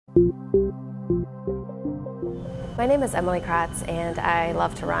My name is Emily Kratz, and I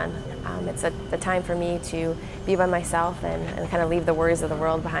love to run. It's the time for me to be by myself and kind of leave the worries of the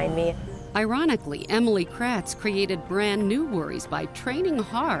world behind me. Ironically, Emily Kratz created brand new worries by training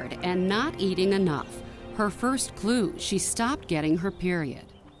hard and not eating enough. Her first clue, she stopped getting her period.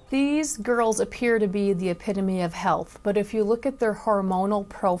 These girls appear to be the epitome of health, but if you look at their hormonal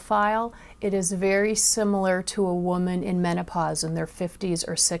profile, it is very similar to a woman in menopause in their 50s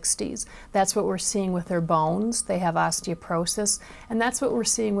or 60s. That's what we're seeing with their bones. They have osteoporosis, and that's what we're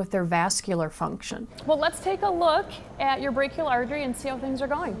seeing with their vascular function. Well, let's take a look at your brachial artery and see how things are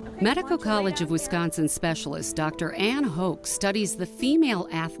going. Medical College of Wisconsin specialist Dr. Ann Hoch studies the Female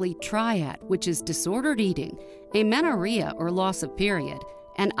Athlete Triad, which is disordered eating, amenorrhea or loss of period,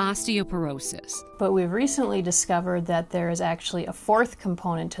 and osteoporosis. But we've recently discovered that there is actually a fourth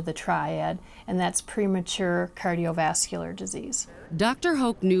component to the triad, and that's premature cardiovascular disease. Dr.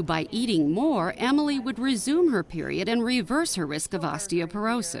 Hoch knew by eating more, Emily would resume her period and reverse her risk of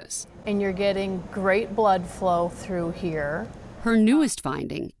osteoporosis. And you're getting great blood flow through here. Her newest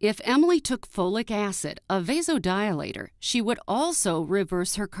finding, if Emily took folic acid, a vasodilator, she would also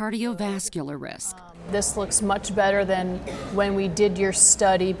reverse her cardiovascular risk. This looks much better than when we did your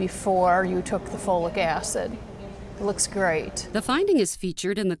study before you took the folic acid. It looks great. The finding is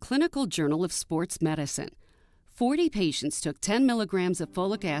featured in the Clinical Journal of Sports Medicine. 40 patients took 10 milligrams of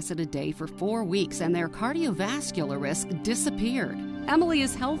folic acid a day for 4 weeks, and their cardiovascular risk disappeared. Emily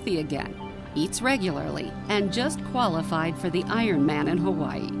is healthy again, eats regularly, and just qualified for the Ironman in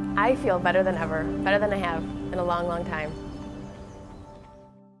Hawaii. I feel better than ever, better than I have in a long, long time.